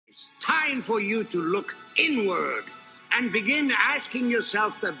It's time for you to look inward and begin asking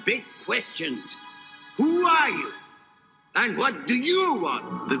yourself the big questions. Who are you? And what do you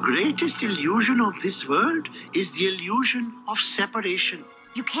want? The greatest illusion of this world is the illusion of separation.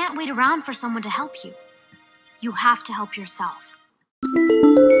 You can't wait around for someone to help you. You have to help yourself.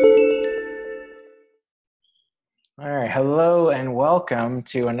 All right, hello and welcome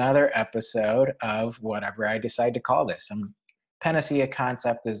to another episode of whatever I decide to call this. Panacea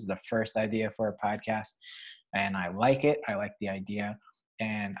Concept is the first idea for a podcast, and I like it. I like the idea,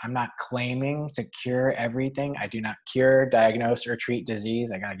 and I'm not claiming to cure everything. I do not cure, diagnose, or treat disease.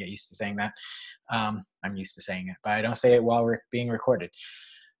 I gotta get used to saying that. I'm used to saying it, but I don't say it while we're being recorded.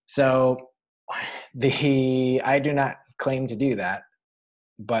 So I do not claim to do that.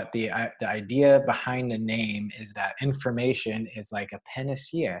 But the idea behind the name is that information is like a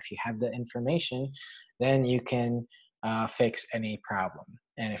panacea. If you have the information, then you can fix any problem.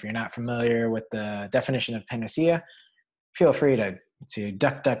 And if you're not familiar with the definition of panacea, feel free to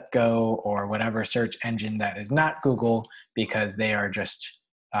DuckDuckGo or whatever search engine that is not Google, because they are just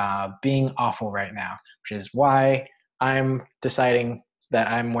being awful right now, which is why I'm deciding that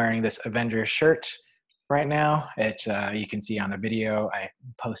I'm wearing this Avengers shirt right now. It's you can see on the video I'm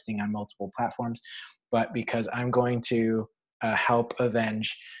posting on multiple platforms, but because I'm going to help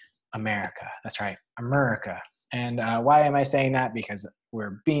avenge America. That's right, America. And why am I saying that? Because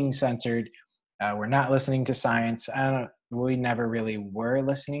we're being censored. We're not listening to science. We never really were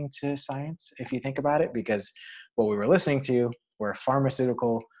listening to science, if you think about it, because what we were listening to were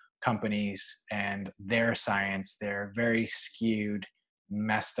pharmaceutical companies and their science. They're very skewed,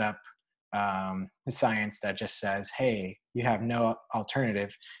 messed up science that just says, hey, you have no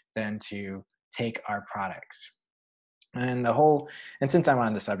alternative than to take our products. And since I'm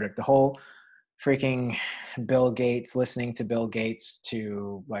on the subject, the whole freaking Bill Gates, listening to Bill Gates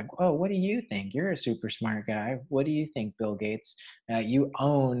to like, oh, what do you think? You're a super smart guy. What do you think, Bill Gates? You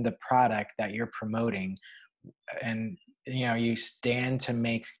own the product that you're promoting, and you stand to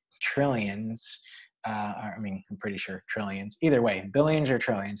make trillions. I'm pretty sure trillions. Either way, billions or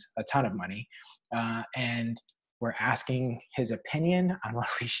trillions, a ton of money. And we're asking his opinion on what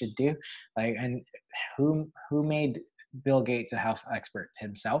we should do. And who made Bill Gates a health expert?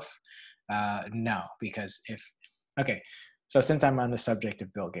 Himself? No, because so since I'm on the subject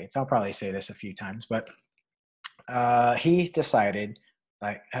of Bill Gates, I'll probably say this a few times, but he decided,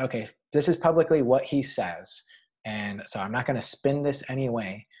 this is publicly what he says. And so I'm not going to spin this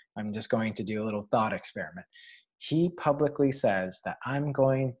anyway. I'm just going to do a little thought experiment. He publicly says that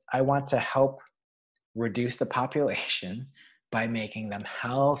I want to help reduce the population by making them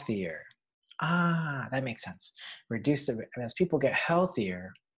healthier. That makes sense. As people get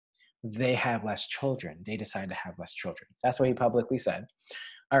healthier, they have less children. They decide to have less children. That's what he publicly said.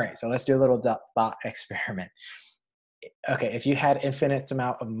 All right, so let's do a little thought experiment. Okay, if you had infinite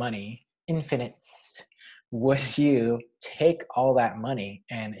amount of money, would you take all that money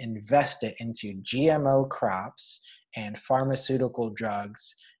and invest it into GMO crops and pharmaceutical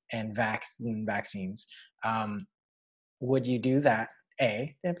drugs and vaccines? Would you do that?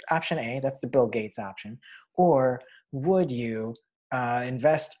 Option A, that's the Bill Gates option. Or would you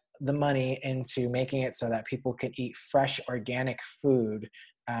invest the money into making it so that people could eat fresh organic food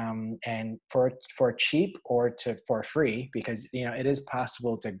and for cheap or for free, because it is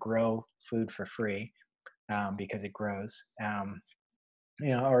possible to grow food for free because it grows,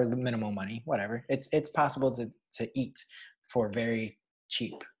 or the minimal money, whatever. It's possible to eat for very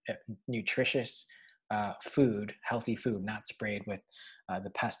cheap, nutritious food, healthy food, not sprayed with the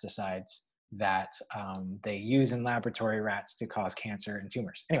pesticides that they use in laboratory rats to cause cancer and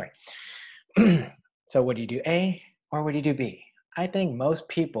tumors. Anyway, so would you do A or would you do B? I think most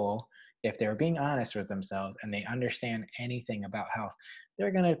people, if they're being honest with themselves and they understand anything about health,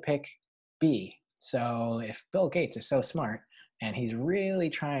 they're going to pick B. So if Bill Gates is so smart and he's really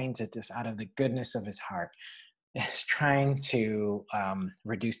trying to, just out of the goodness of his heart, is trying to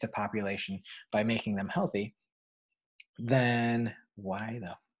reduce the population by making them healthy, then why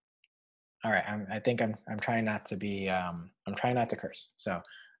though? All right, I think I'm trying not to be, I'm trying not to curse. So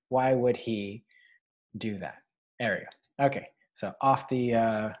why would he do that? There we go. Okay, so off the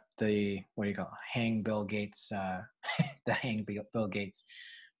what do you call it? Hang Bill Gates, the Hang Bill Gates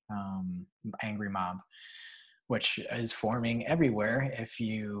angry mob, which is forming everywhere. If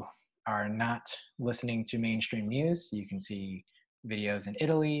you are not listening to mainstream news, you can see videos in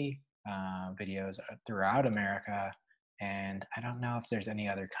Italy, videos throughout America, and I don't know if there's any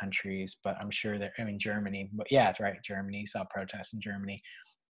other countries, but I'm sure Germany, but yeah, that's right, Germany, saw protests in Germany.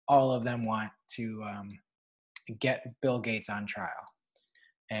 All of them want to get Bill Gates on trial.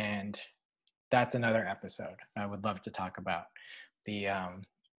 And that's another episode. I would love to talk about the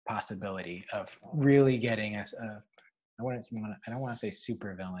possibility of really getting I don't want to say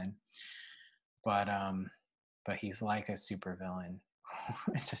super villain, but he's like a super villain.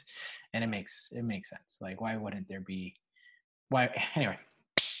 And it makes sense. Like, why wouldn't there be? Why anyway?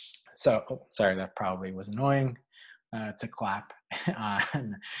 So sorry, that probably was annoying to clap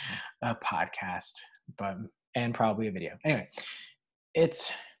on a podcast, and probably a video. Anyway,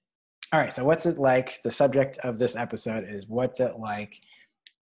 it's all right. So what's it like? The subject of this episode is what's it like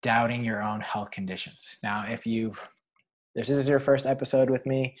doubting your own health conditions. Now, if this is your first episode with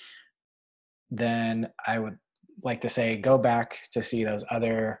me, then I would like to say go back to see those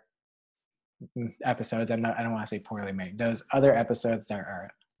other episodes. I don't want to say poorly made. Those other episodes that are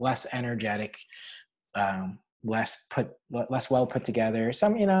less energetic, less well put together.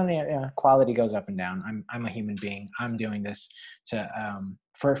 Some, the quality goes up and down. I'm a human being. I'm doing this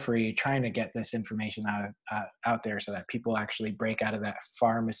for free, trying to get this information out there so that people actually break out of that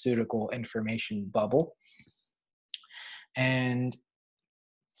pharmaceutical information bubble. And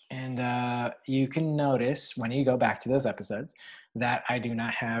you can notice when you go back to those episodes that I do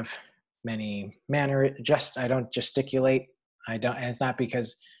not have many I don't gesticulate. And it's not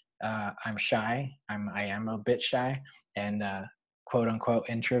because I'm shy. I am a bit shy and quote unquote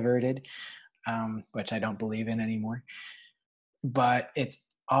introverted, which I don't believe in anymore. But it's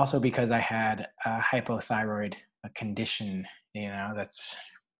also because I had a hypothyroid condition,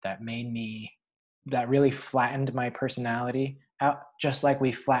 that really flattened my personality out, just like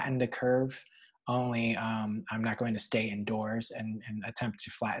we flattened a curve. Only I'm not going to stay indoors and attempt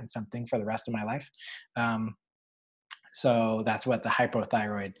to flatten something for the rest of my life. So that's what the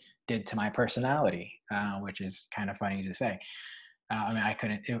hypothyroid did to my personality, which is kind of funny to say. I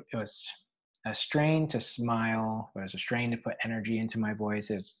couldn't, it was a strain to smile. It was a strain to put energy into my voice.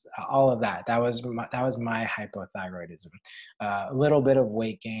 It's all of that. That was my hypothyroidism. A little bit of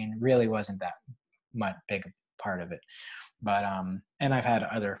weight gain really wasn't that much big part of it. But, and I've had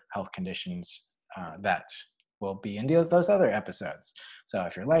other health conditions that will be in those other episodes. So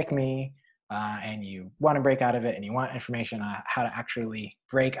if you're like me, and you want to break out of it and you want information on how to actually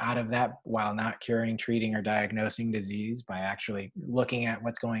break out of that while not curing, treating, or diagnosing disease by actually looking at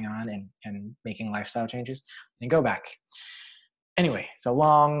what's going on and making lifestyle changes, then go back. Anyway, it's a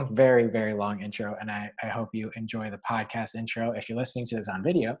long, very, very long intro, and I hope you enjoy the podcast intro. If you're listening to this on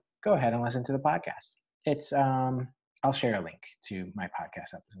video, go ahead and listen to the podcast. It's I'll share a link to my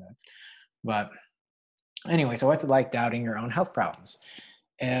podcast episodes. But anyway, so what's it like doubting your own health problems?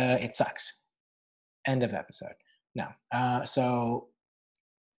 It sucks. End of episode. No. So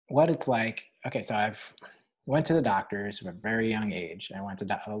what it's like, okay, so I've went to the doctors at a very young age. I went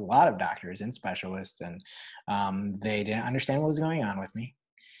to a lot of doctors and specialists, and they didn't understand what was going on with me.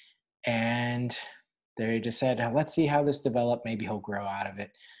 And they just said, let's see how this developed. Maybe he'll grow out of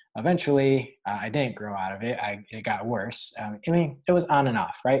it. Eventually, I didn't grow out of it. It got worse. It was on and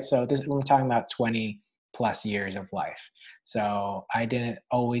off, right? So we're talking about 20 plus years of life. So I didn't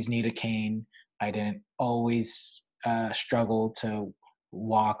always need a cane. I didn't always struggle to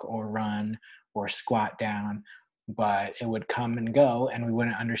walk or run or squat down, but it would come and go and we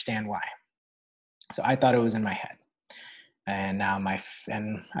wouldn't understand why. So I thought it was in my head. And now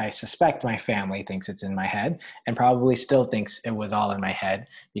I suspect my family thinks it's in my head and probably still thinks it was all in my head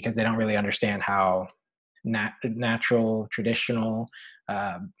because they don't really understand how natural, traditional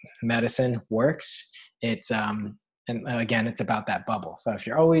medicine works. It's and again, it's about that bubble. So if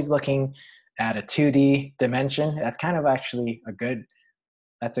you're always looking at a 2D dimension, that's kind of actually a good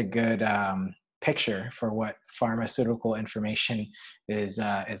picture for what pharmaceutical information is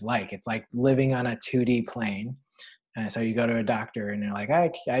like. It's like living on a 2D plane. And so you go to a doctor and you're like, I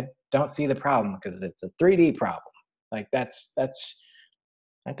don't see the problem because it's a 3D problem. Like that's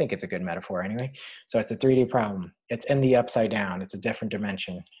I think it's a good metaphor anyway. So it's a 3D problem. It's in the upside down. It's a different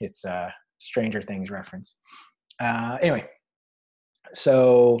dimension. It's a Stranger Things reference. Anyway,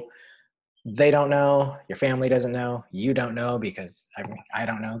 so they don't know, your family doesn't know, you don't know because I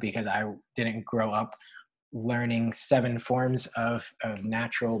don't know because I didn't grow up learning 7 forms of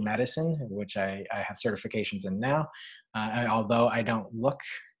natural medicine, which I have certifications in now. Although I don't look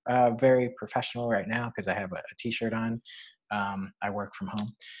very professional right now because I have a t-shirt on. I work from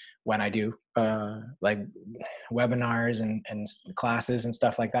home. When I do like webinars and classes and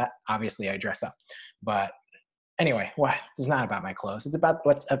stuff like that, obviously I dress up. But anyway, it's not about my clothes. It's about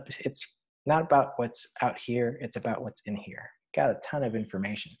what's up. It's not about what's out here. It's about what's in here. Got a ton of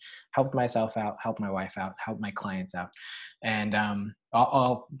information. Helped myself out, helped my wife out, helped my clients out, and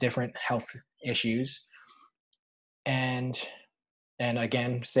all different health issues. And And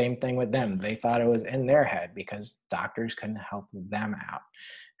again, same thing with them. They thought it was in their head because doctors couldn't help them out,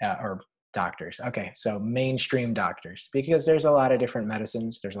 or doctors. Okay, so mainstream doctors, because there's a lot of different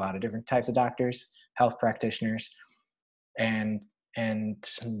medicines. There's a lot of different types of doctors, health practitioners, and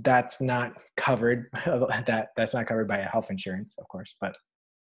that's not covered. That's not covered by health insurance, of course. But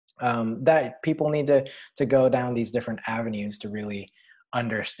that people need to go down these different avenues to really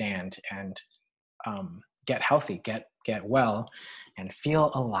understand and get healthy, get well, and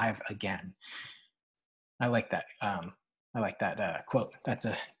feel alive again. I like that. I like that quote. That's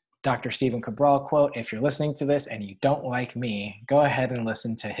a Dr. Stephen Cabral quote. If you're listening to this and you don't like me, go ahead and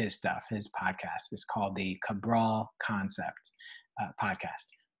listen to his stuff. His podcast is called the Cabral Concept podcast.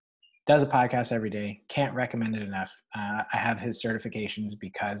 Does a podcast every day. Can't recommend it enough. I have his certifications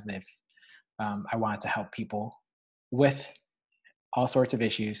because I wanted to help people with all sorts of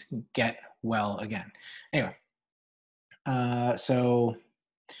issues get well again. Anyway, so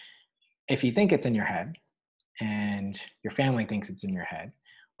if you think it's in your head and your family thinks it's in your head,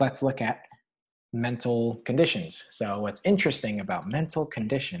 let's look at mental conditions. So what's interesting about mental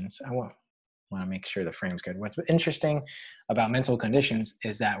conditions, I want to make sure the frame's good. What's interesting about mental conditions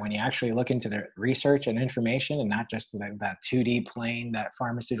is that when you actually look into the research and information and not just that 2D plane that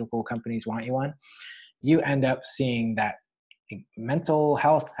pharmaceutical companies want you on, you end up seeing that mental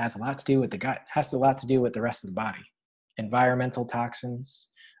health has a lot to do with the gut, has a lot to do with the rest of the body. Environmental toxins,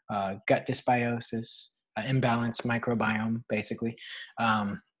 gut dysbiosis, imbalanced microbiome, basically.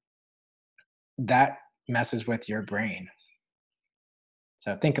 That messes with your brain.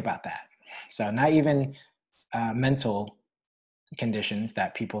 So think about that. So not even mental conditions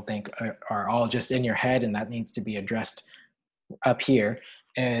that people think are all just in your head and that needs to be addressed up here.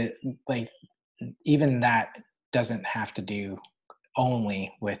 Like even that doesn't have to do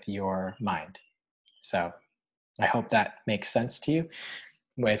only with your mind. So I hope that makes sense to you.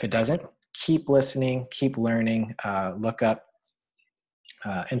 If it doesn't, keep listening, keep learning, look up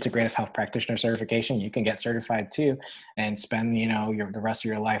integrative health practitioner certification. You can get certified too and spend, the rest of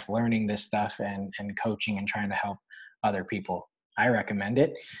your life learning this stuff and coaching and trying to help other people. I recommend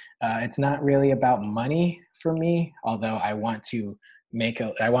it. It's not really about money for me, although I want to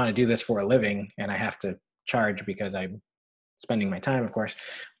do this for a living and I have to charge because I'm spending my time, of course,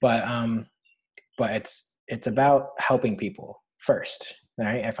 but it's about helping people first,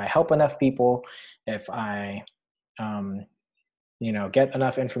 right? If I help enough people, if I, get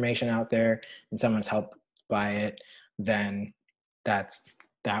enough information out there and someone's helped by it, then that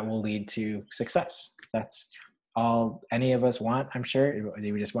will lead to success. That's all any of us want, I'm sure.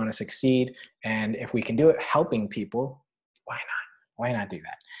 We just want to succeed. And if we can do it helping people, why not? Why not do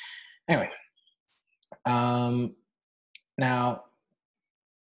that? Anyway, now,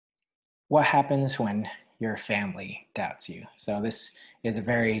 what happens when your family doubts you? So this is a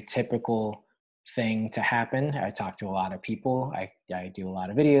very typical thing to happen. I talk to a lot of people. I do a lot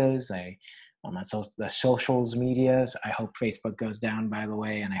of videos. I'm on the socials medias. I hope Facebook goes down, by the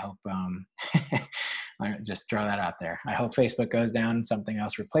way, and I hope I just throw that out there. I hope Facebook goes down and something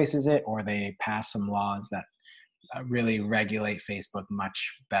else replaces it, or they pass some laws that really regulate Facebook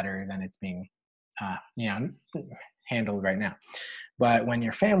much better than it's being handled right now. But when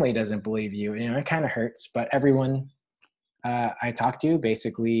your family doesn't believe you, it kind of hurts. But everyone I talk to,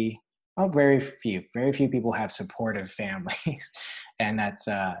 basically, very few people have supportive families, and that's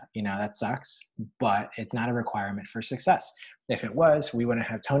that sucks. But it's not a requirement for success. If it was, we wouldn't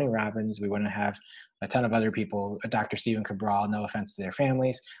have Tony Robbins. We wouldn't have a ton of other people. Dr. Stephen Cabral. No offense to their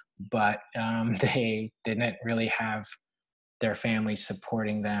families, but they didn't really have their families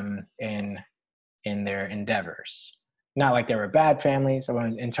supporting them in their endeavors. Not like they were bad families. So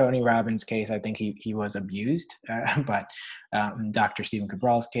in Tony Robbins' case, I think he was abused, but Dr. Stephen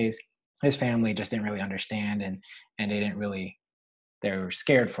Cabral's case, his family just didn't really understand, and they were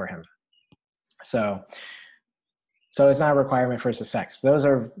scared for him. So it's not a requirement for success. Those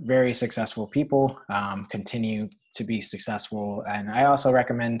are very successful people, continue to be successful. And I also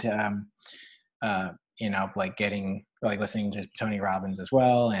recommend, listening to Tony Robbins as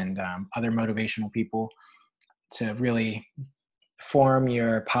well, and other motivational people, to really form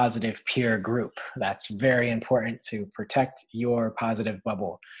your positive peer group. That's very important to protect your positive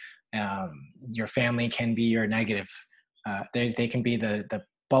bubble. Your family can be your negative. They can be the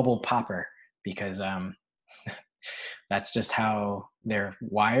bubble popper, because that's just how they're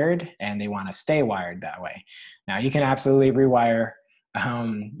wired, and they want to stay wired that way. Now, you can absolutely rewire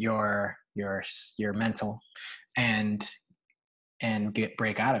your mental and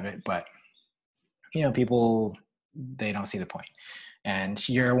break out of it, but people, they don't see the point. And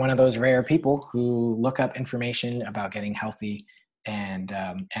you're one of those rare people who look up information about getting healthy and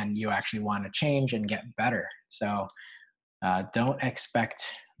you actually want to change and get better. So don't expect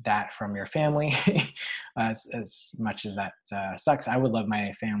that from your family. As much as that sucks, I would love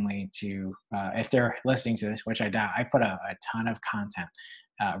my family to, if they're listening to this, which I doubt. I put a ton of content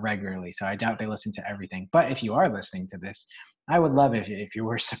regularly, so I doubt they listen to everything. But if you are listening to this, I would love if you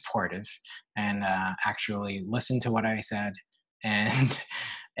were supportive and actually listen to what I said and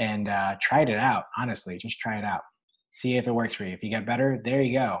and tried it out. Honestly, just try it out. See if it works for you. If you get better, there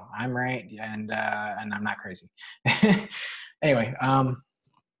you go. I'm right, and I'm not crazy. Anyway,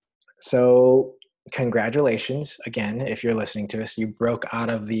 so congratulations again if you're listening to us. You broke out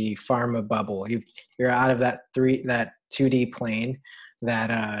of the pharma bubble. You're out of that 2D plane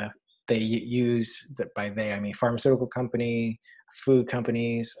that they use. That by they I mean pharmaceutical company, food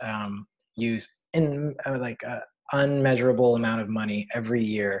companies use in like a unmeasurable amount of money every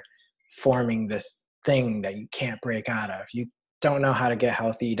year forming this thing that you can't break out of. You don't know how to get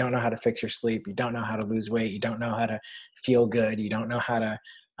healthy. You don't know how to fix your sleep. You don't know how to lose weight. You don't know how to feel good. You don't know how to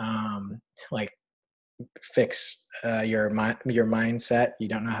like fix your mindset. You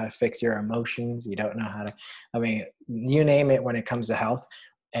don't know how to fix your emotions. You don't know how to, I mean, you name it when it comes to health.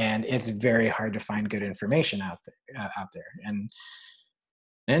 And it's very hard to find good information out there. And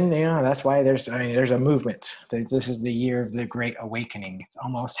you know, that's why there's a movement. This is the year of the Great Awakening. It's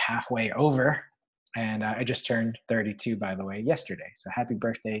almost halfway over. And I just turned 32, by the way, yesterday. So happy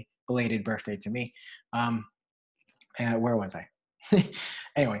birthday, belated birthday to me. And where was I?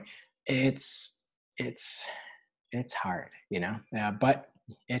 Anyway, it's hard, you know, but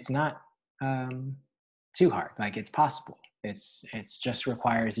it's not too hard. Like it's possible. It's just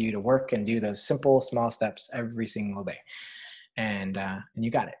requires you to work and do those simple small steps every single day, and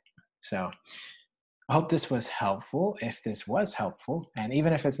you got it. So I hope this was helpful. If this was helpful, and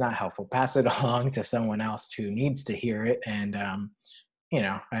even if it's not helpful, pass it along to someone else who needs to hear it. And you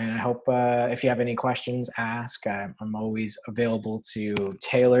know, and I hope if you have any questions, ask. I'm always available to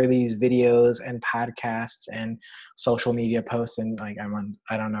tailor these videos and podcasts and social media posts, and like I'm on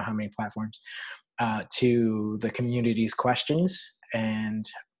I don't know how many platforms to the community's questions. And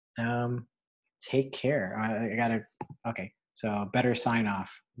take care. I gotta. Okay, so a better sign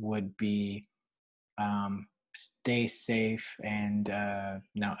off would be stay safe and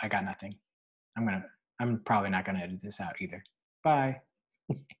no, I got nothing. I'm probably not gonna edit this out either. Bye.